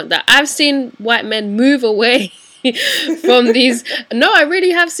even want that. I've seen white men move away from these. No, I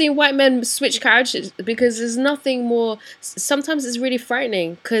really have seen white men switch carriages, because there's nothing more. Sometimes it's really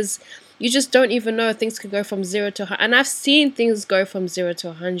frightening, because you just don't even know. Things could go from 0 to 100. And I've seen things go from 0 to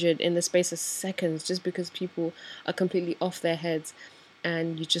 100 in the space of seconds, just because people are completely off their heads.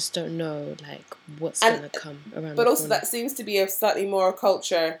 And you just don't know, like, what's going to come around. But also, that seems to be a slightly more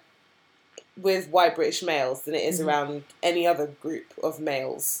culture with white British males than it is around any other group of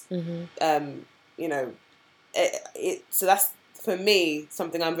males. So that's, for me,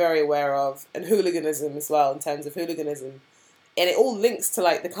 something I'm very aware of. And hooliganism as well, in terms of hooliganism. And it all links to,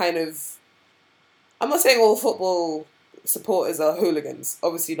 like, the kind of... I'm not saying all football supporters are hooligans.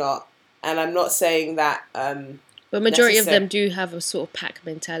 Obviously not. And I'm not saying that... But majority of them do have a sort of pack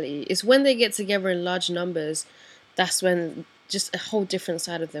mentality. It's when they get together in large numbers, that's when just a whole different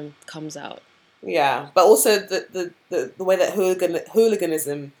side of them comes out. Yeah, but also the way that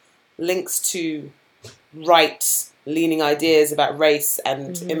hooliganism links to right-leaning ideas about race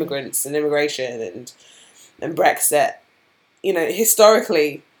and immigrants and immigration and Brexit.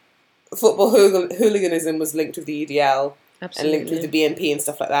 Historically, football hooliganism was linked with the UDL. Absolutely. And linked with the BNP and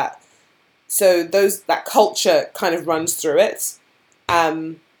stuff like that. So that culture kind of runs through it.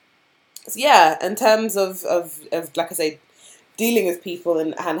 So yeah, in terms of like I say, dealing with people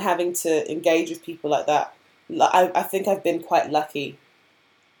and having to engage with people like that, I think I've been quite lucky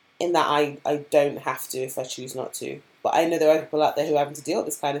in that I don't have to if I choose not to. But I know there are people out there who are having to deal with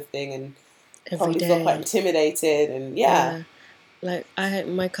this kind of thing and probably feel quite intimidated and yeah. Like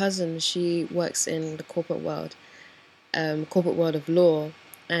my cousin, she works in the corporate world of law.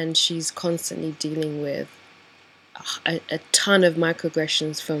 And she's constantly dealing with a ton of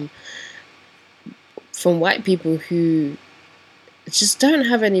microaggressions from white people who just don't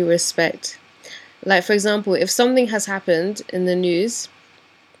have any respect. Like, for example, if something has happened in the news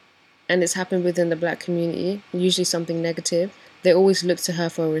and it's happened within the black community, usually something negative, they always look to her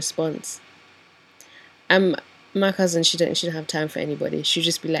for a response. My cousin, she don't have time for anybody. She'll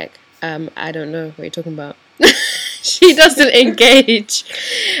just be like, I don't know what you're talking about. She doesn't engage.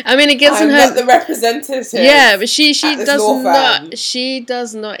 I mean, it gets in her. Not the representative. Yeah, but she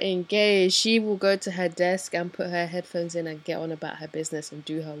does not engage. She will go to her desk and put her headphones in and get on about her business and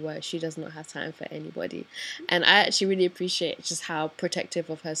do her work. She does not have time for anybody, and I actually really appreciate just how protective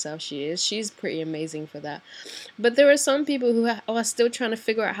of herself she is. She's pretty amazing for that. But there are some people who are still trying to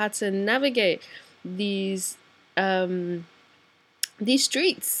figure out how to navigate these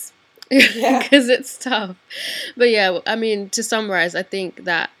streets. Because it's tough. But yeah, I mean, to summarize, I think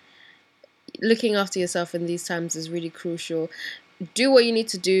that looking after yourself in these times is really crucial. Do what you need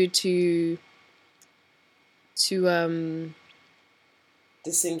to do to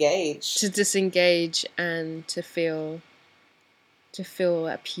disengage and to feel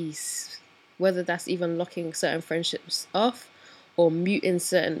at peace, whether that's even locking certain friendships off or muting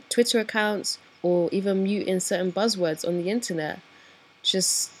certain Twitter accounts or even muting certain buzzwords on the internet.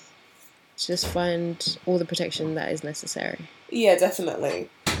 Just find all the protection that is necessary. Yeah, definitely.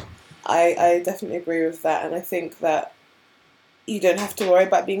 I definitely agree with that, and I think that you don't have to worry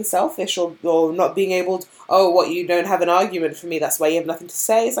about being selfish or not being able to, oh, what, you don't have an argument for me, that's why you have nothing to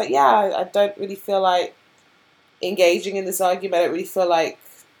say. It's like, yeah, I don't really feel like engaging in this argument. I don't really feel like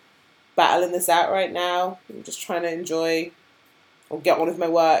battling this out right now. I'm just trying to enjoy or get on with my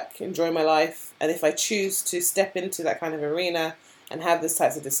work, enjoy my life. And if I choose to step into that kind of arena and have these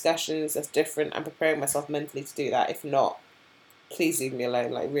types of discussions, that's different. I'm preparing myself mentally to do that. If not, please leave me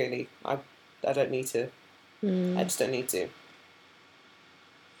alone. Like, really, I don't need to. I just don't need to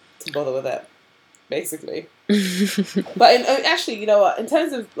bother with it, basically. But actually, you know what? In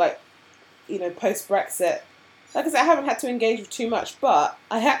terms of, like, you know, post-Brexit, like I said, I haven't had to engage with too much, but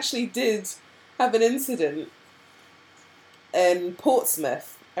I actually did have an incident in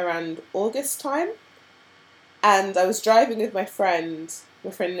Portsmouth around August time, and I was driving with my friend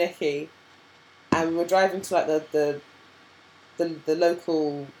Nikki, and we were driving to like the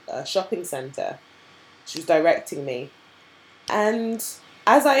local shopping centre. She was directing me, and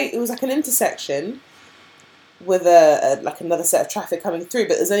it was like an intersection with like another set of traffic coming through,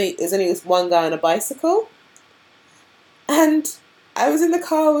 but there's only this one guy on a bicycle, and I was in the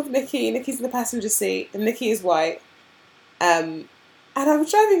car with Nikki. Nikki's in the passenger seat, and Nikki is white. And I was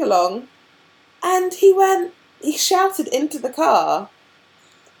driving along, and he shouted into the car,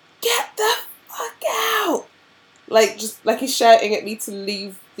 "Get the fuck out!" Like, just like he's shouting at me to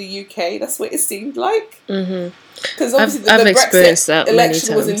leave the UK. That's what it seemed like. Because obviously the Brexit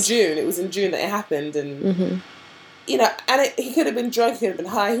election was in June. It was in June that it happened, and you know, and he could have been drunk, he could have been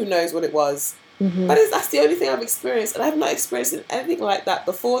high, who knows what it was. But that's the only thing I've experienced, and I have not experienced anything like that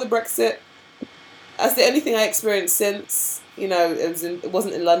before the Brexit. That's the only thing I experienced since. You know, it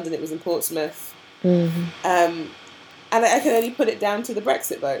wasn't in London, it was in Portsmouth. And I can only put it down to the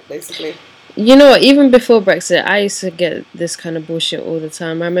Brexit vote, basically. You know, even before Brexit, I used to get this kind of bullshit all the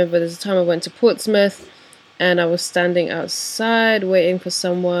time. I remember there's a time I went to Portsmouth, and I was standing outside waiting for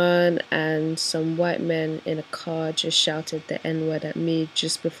someone, and some white men in a car just shouted the N-word at me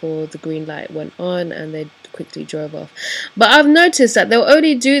just before the green light went on, and they quickly drove off. But I've noticed that they'll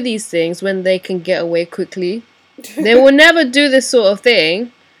only do these things when they can get away quickly. They will never do this sort of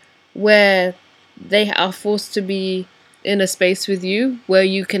thing where they are forced to be in a space with you where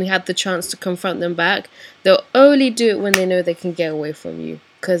you can have the chance to confront them back. They'll only do it when they know they can get away from you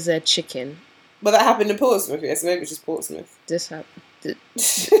because they're chicken. But that happened in Portsmouth, yes. Maybe it's just Portsmouth. This happened.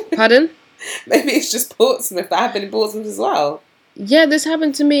 Pardon? Maybe it's just Portsmouth. That happened in Portsmouth as well. Yeah, this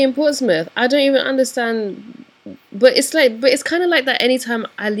happened to me in Portsmouth. I don't even understand. But it's kind of like that anytime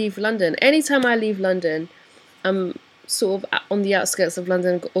I leave London. Anytime I leave London, I'm sort of on the outskirts of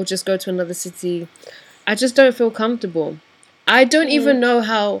London or just go to another city, I just don't feel comfortable. I don't even know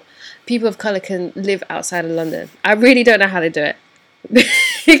how people of colour can live outside of London. I really don't know how they do it.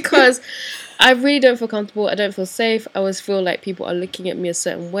 Because I really don't feel comfortable. I don't feel safe. I always feel like people are looking at me a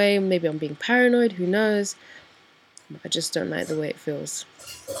certain way. Maybe I'm being paranoid. Who knows? I just don't like the way it feels.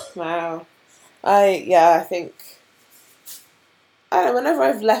 Wow. I think... I don't know, whenever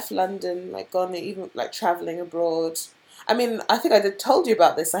I've left London, like gone, even like travelling abroad... I mean, I think I told you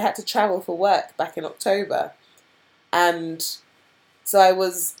about this. I had to travel for work back in October. And so I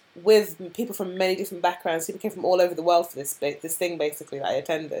was with people from many different backgrounds. People came from all over the world for this thing, basically, that I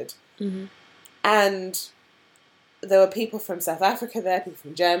attended. And there were people from South Africa there, people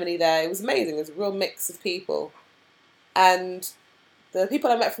from Germany there. It was amazing. It was a real mix of people. And the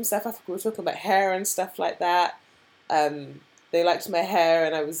people I met from South Africa were talking about hair and stuff like that. They liked my hair,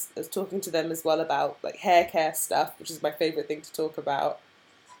 and I was talking to them as well about like hair care stuff, which is my favourite thing to talk about.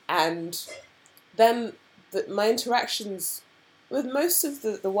 And then my interactions with most of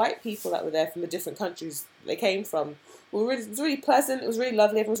the white people that were there from the different countries they came from it was really pleasant, it was really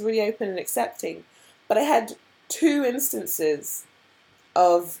lovely, everyone was really open and accepting. But I had 2 instances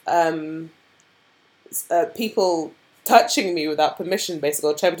of people touching me without permission, basically,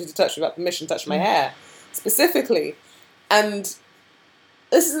 or attempting to touch me without permission, touch my hair, specifically. And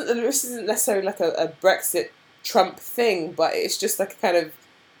this isn't necessarily like a Brexit Trump thing, but it's just like a kind of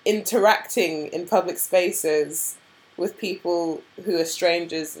interacting in public spaces with people who are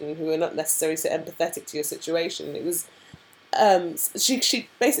strangers and who are not necessarily so empathetic to your situation. It was, she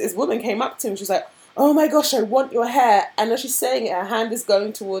basically, this woman came up to me and she was like, "Oh my gosh, I want your hair." And as she's saying it, her hand is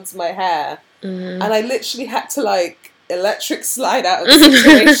going towards my hair. And I literally had to like electric slide out of the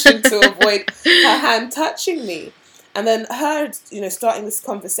situation to avoid her hand touching me. And then her, starting this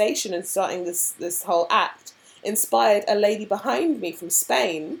conversation and starting this whole act inspired a lady behind me from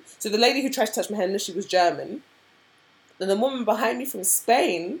Spain. So the lady who tried to touch my hand initially was German. Then the woman behind me from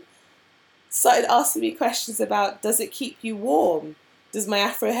Spain started asking me questions about, does it keep you warm? does my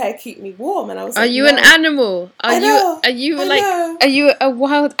afro hair keep me warm? And I was Are like, you no. an animal? Are I know, are you a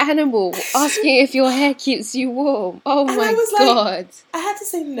wild animal asking if your hair keeps you warm? Oh And my I was god. I had to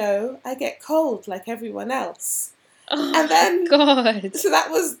say no, I get cold like everyone else. Oh And then, god. so that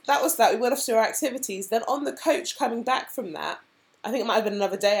was that. We went off to our activities. Then on the coach coming back from that, I think it might have been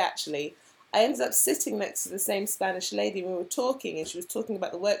another day actually, I ended up sitting next to the same Spanish lady when we were talking, and she was talking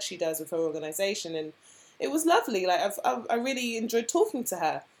about the work she does with her organisation, and it was lovely. Like, I really enjoyed talking to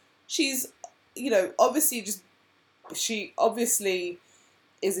her. She's, obviously she obviously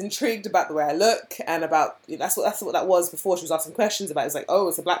is intrigued about the way I look, and about, that's what that was before. She was asking questions about it. It was like, oh,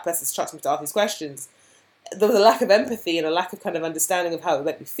 it's a black person's trust me to ask these questions. There was a lack of empathy and a lack of kind of understanding of how it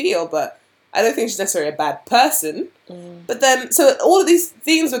made me feel, but I don't think she's necessarily a bad person. But then, so all of these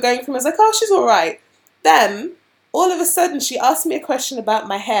themes were going from, I was like, oh, she's all right. Then, all of a sudden, she asked me a question about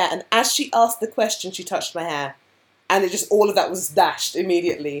my hair, and as she asked the question, she touched my hair. And it just, all of that was dashed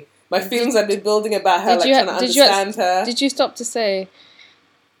immediately. My feelings I'd been building about her, trying to understand her. Did you stop to say,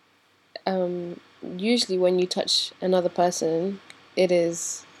 usually when you touch another person, it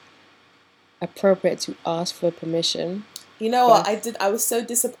is appropriate to ask for permission? You know what, I was so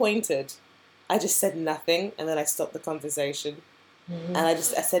disappointed. I just said nothing, and then I stopped the conversation. And I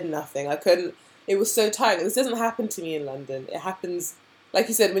said nothing. I couldn't, it was so tight. This doesn't happen to me in London. It happens, like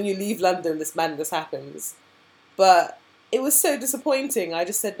you said, when you leave London, this madness happens. But it was so disappointing. I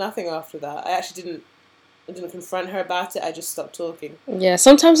just said nothing after that. I didn't confront her about it. I just stopped talking. Yeah,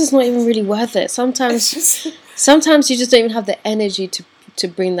 sometimes it's not even really worth it. Sometimes you just don't even have the energy to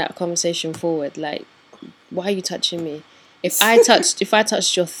bring that conversation forward. Like, why are you touching me? If I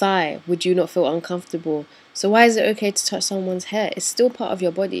touched your thigh, would you not feel uncomfortable? So why is it okay to touch someone's hair? It's still part of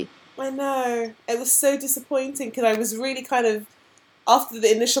your body. I know. It was so disappointing because I was really kind of, after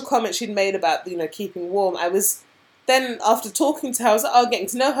the initial comment she'd made about, keeping warm, I was then, after talking to her, I was like, getting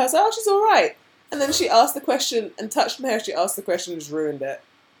to know her, I was like, oh, she's all right. And then she asked the question and touched my hair. She asked the question and just ruined it.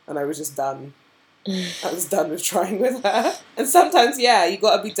 And I was just done. I was done with trying with her. And sometimes, you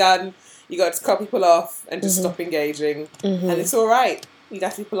got to be done. You got to cut people off and just stop engaging. And it's all right. You'd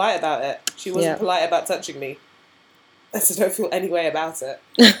have to be polite about it. She wasn't polite about touching me. So don't feel any way about it.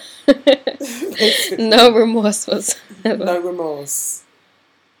 No remorse whatsoever. No remorse.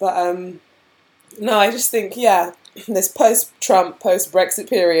 But, no, I just think, this post-Trump, post-Brexit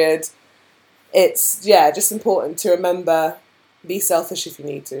period, it's, just important to remember, be selfish if you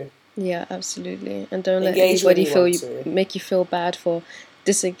need to. Yeah, absolutely. And don't let anybody make you feel bad for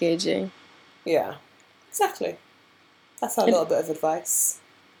disengaging. Yeah, exactly. That's our little bit of advice.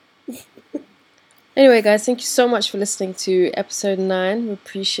 Anyway, guys, thank you so much for listening to episode 9. We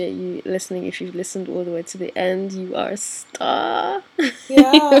appreciate you listening. If you've listened all the way to the end, you are a star.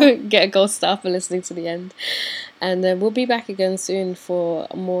 Yeah. Get a gold star for listening to the end. And we'll be back again soon for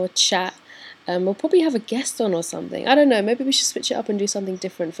more chat. We'll probably have a guest on or something. I don't know. Maybe we should switch it up and do something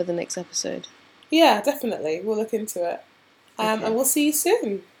different for the next episode. Yeah, definitely. We'll look into it. Okay. And we'll see you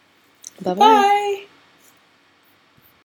soon. Bye-bye. Bye.